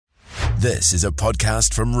This is a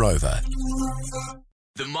podcast from Rover.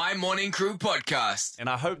 The My Morning Crew podcast. And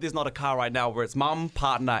I hope there's not a car right now where it's mum,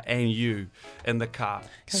 partner, and you in the car.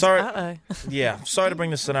 Sorry, sorry to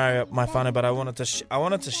bring this scenario up, my whānau, but I wanted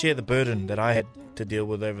to share the burden that I had to deal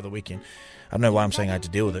with over the weekend. I don't know why I'm saying I had to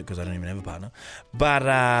deal with it because I don't even have a partner,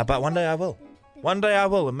 but one day I will. One day I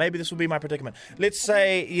will, and maybe this will be my predicament. Let's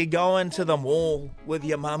say you go into the mall with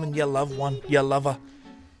your mum and your loved one, your lover,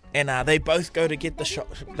 and they both go to get the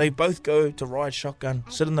They both go to ride shotgun,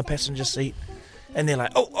 sit in the passenger seat. And they're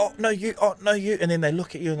like, oh, no, you. And then they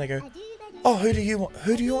look at you and they go, oh, who do you want?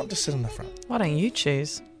 Who do you want to sit in the front? Why don't you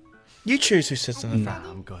choose? You choose who sits in the front.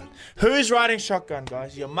 I'm good. Who's riding shotgun,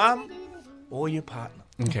 guys? Your mum or your partner?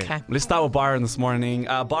 Okay. Let's start with Byron this morning.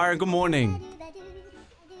 Byron, good morning.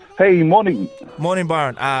 Hey, morning. Morning,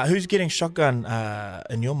 Byron. Who's getting shotgun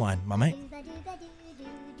in your mind, my mate?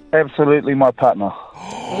 Absolutely my partner.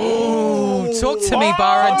 Ooh, talk to me,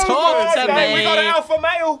 Byron. Talk to me. We got an alpha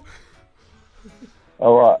male.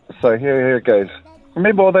 All right, so here it goes.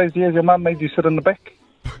 Remember all those years your mum made you sit in the back?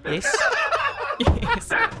 Yes. Yes.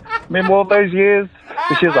 Remember all those years?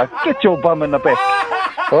 And she was like, get your bum in the back.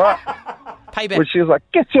 All right? Payback. When she was like,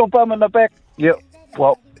 get your bum in the back. Yep,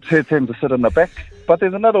 well, it's her turn to sit in the back. But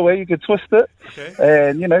there's another way you could twist it. Okay.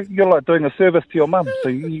 And, you're like doing a service to your mum. So,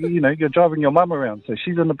 you're driving your mum around. So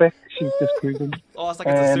she's in the back, she's just cruising. Oh, it's like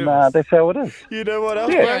it's a service. And that's how it is. You know what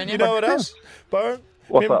else, Yeah. Byron? You know what else, Byron?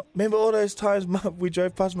 What's up? Remember all those times we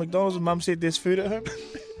drove past McDonald's and Mum said there's food at home?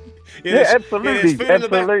 Yeah, absolutely. There's food in the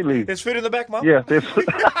back. Absolutely. There's food in the back, Mum? Yeah, there's...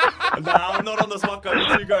 Nah, I'm not on this one.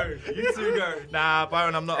 You two go. You two go. Nah,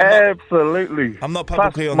 Byron, I'm not. Absolutely. I'm not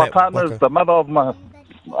publicly Plus, on my that. partner is Waka. the mother of my,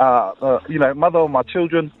 mother of my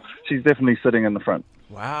children. She's definitely sitting in the front.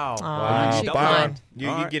 Wow. Wow, She Byron, kind.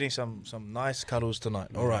 you're getting some nice cuddles tonight.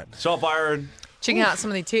 All right. Shot, Byron. Checking out some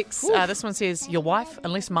of the texts. This one says, your wife,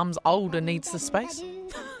 unless mum's old and needs the space.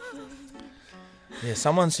 Yeah,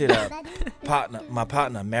 someone said my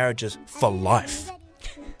partner, marriages for life.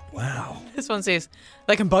 Wow. This one says,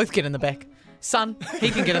 they can both get in the back. Son, he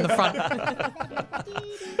can get in the front.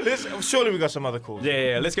 Surely we got some other calls.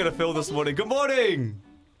 Yeah. Let's go to Phil this morning. Good morning.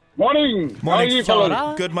 Morning. Morning, How are you, Phil.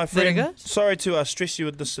 fellas? Good, my Very friend. good. Sorry to stress you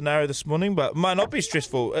with the scenario this morning, but might not be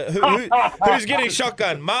stressful. Who's getting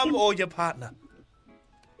shotgun, mum or your partner?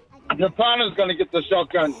 Your partner's going to get the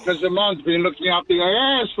shotgun because your mum's been looking after your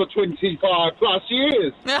ass for 25 plus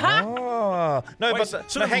years. Oh no, Wait, but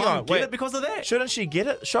shouldn't hang mum on, get wait. it because of that? Shouldn't she get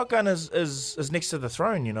it? Shotgun is next to the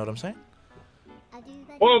throne. You know what I'm saying?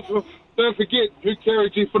 Well, don't forget who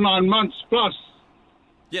carried you for 9 months plus.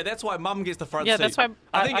 Yeah, that's why mum gets the front Yeah, seat. that's why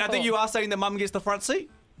I I think you are saying that mum gets the front seat.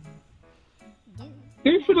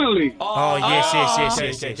 Definitely. Oh, yes.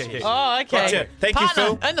 Okay. Oh, okay. Gotcha. Thank you, Partner,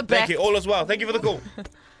 Phil. in the back. Thank you. All as well. Thank you for the call.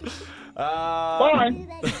 Fine.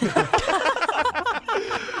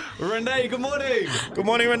 Renee, good morning. Good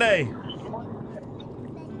morning, Renee.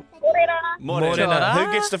 Morning. Kia ora.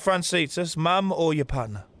 Who gets the front seats? This mum or your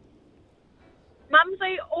partner?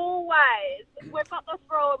 Mumsy always. We've got this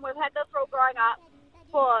rule, and we've had this rule growing up,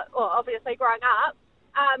 obviously growing up,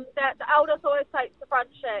 that the eldest always takes the front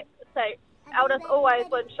seat. Eldest always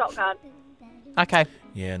wins shotgun. Okay.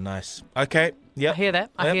 Yeah, nice. Okay. Yep. I hear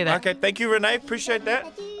that. I hear that. Okay. Thank you, Renee. Appreciate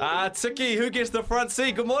that. Tiki, who gets the front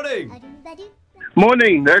seat? Good morning.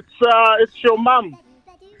 Morning. It's your mum.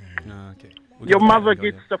 Okay. Your mother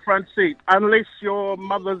gets the front seat, unless your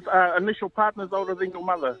mother's initial partner's older than your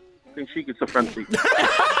mother. Then she gets the front seat.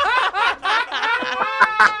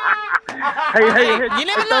 Hey, You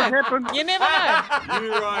never it know. does happen. You never know.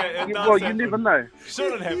 You're right. It does Well, happen. you never know.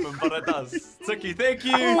 Shouldn't happen, but it does. Tiki, thank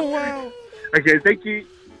you. Okay, thank you.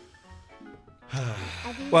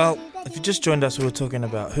 Well, if you just joined us, we were talking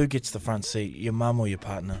about who gets the front seat, your mum or your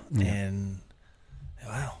partner. And,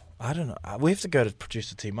 wow, I don't know. We have to go to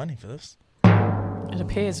producer T Money for this. It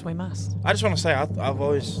appears we must. I just want to say,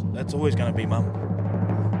 that's always going to be mum.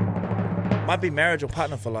 Might be marriage or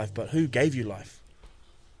partner for life, but who gave you life?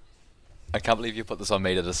 I can't believe you put this on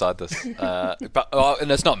me to decide this.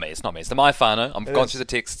 And it's not me. It's the my whānau. I'm going through the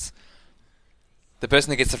texts. The person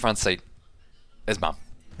that gets the front seat is mum.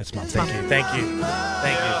 It's mum. Thank you.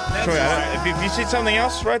 Troy, if you said something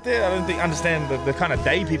else right there, I don't understand the kind of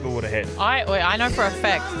day people would have had. I know for a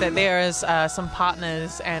fact that there is some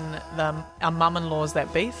partners and our mum-in-laws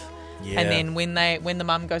that beef. Yeah. And then when the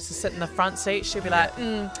mum goes to sit in the front seat, she'll be like,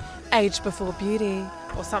 age before beauty,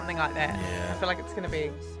 or something like that. Yeah. I feel like it's going to be...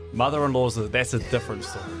 Mother-in-law's, that's a different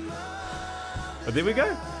story. But there we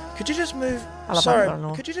go. Could you just move? I love Sorry,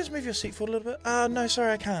 mother-in-law. could you just move your seat forward a little bit? No,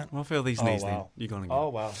 sorry, I can't. I'll feel these knees then. You're going to get Oh,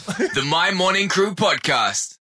 wow. The My Morning Crew podcast.